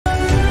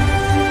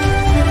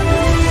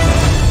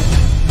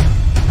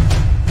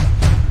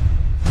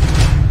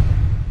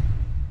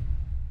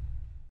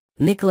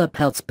Nicola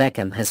Peltz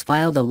Beckham has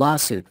filed a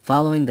lawsuit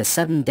following the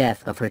sudden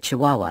death of her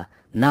chihuahua,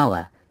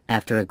 Nala,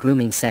 after a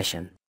grooming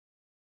session.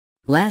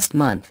 Last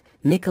month,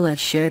 Nicola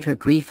shared her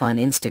grief on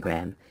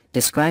Instagram,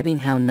 describing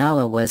how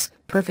Nala was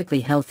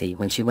perfectly healthy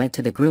when she went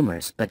to the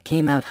groomers but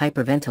came out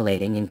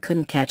hyperventilating and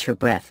couldn't catch her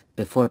breath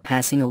before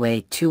passing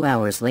away 2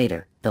 hours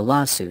later. The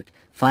lawsuit,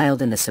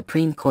 filed in the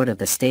Supreme Court of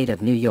the State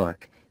of New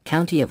York,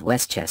 County of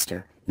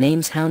Westchester,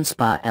 names Hound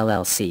Spa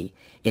LLC,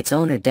 its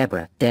owner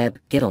Deborah "Deb"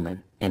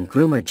 Gittleman, and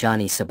groomer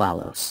Johnny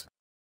Ceballos.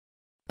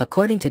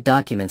 According to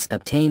documents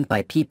obtained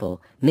by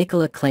People,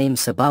 Nicola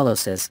claims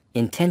Ceballos'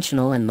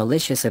 intentional and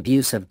malicious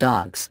abuse of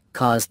dogs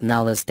caused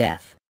Nala's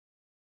death.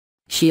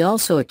 She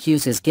also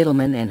accuses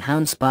Gittleman and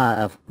Hound Spa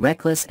of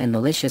reckless and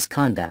malicious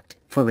conduct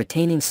for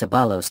retaining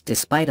Ceballos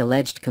despite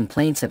alleged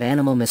complaints of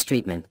animal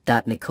mistreatment.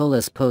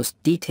 Nicola's post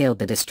detailed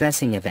the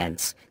distressing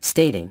events,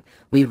 stating,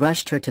 "We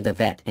rushed her to the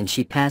vet and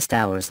she passed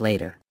hours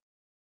later.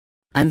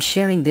 I'm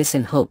sharing this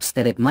in hopes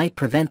that it might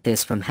prevent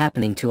this from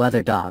happening to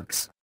other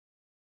dogs."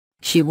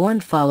 She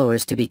warned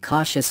followers to be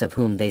cautious of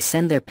whom they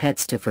send their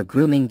pets to for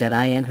grooming.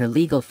 In her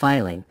legal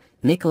filing,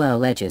 Nicola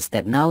alleges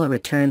that Nala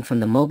returned from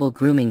the mobile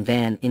grooming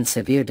van in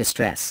severe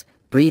distress,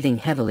 breathing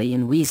heavily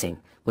and wheezing,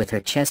 with her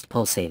chest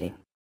pulsating.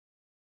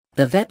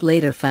 The vet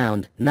later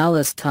found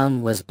Nala's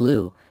tongue was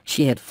blue,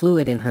 she had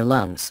fluid in her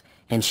lungs,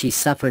 and she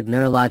suffered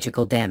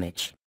neurological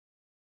damage.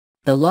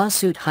 The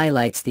lawsuit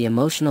highlights the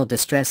emotional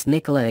distress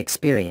Nicola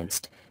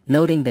experienced,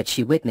 noting that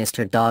she witnessed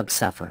her dog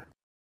suffer.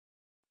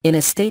 In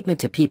a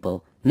statement to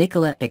People,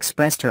 Nicola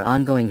expressed her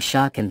ongoing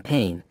shock and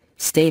pain,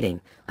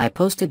 stating, "I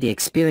posted the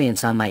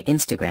experience on my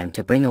Instagram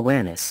to bring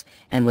awareness,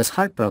 and was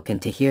heartbroken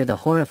to hear the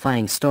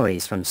horrifying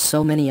stories from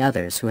so many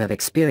others who have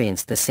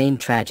experienced the same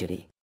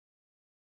tragedy.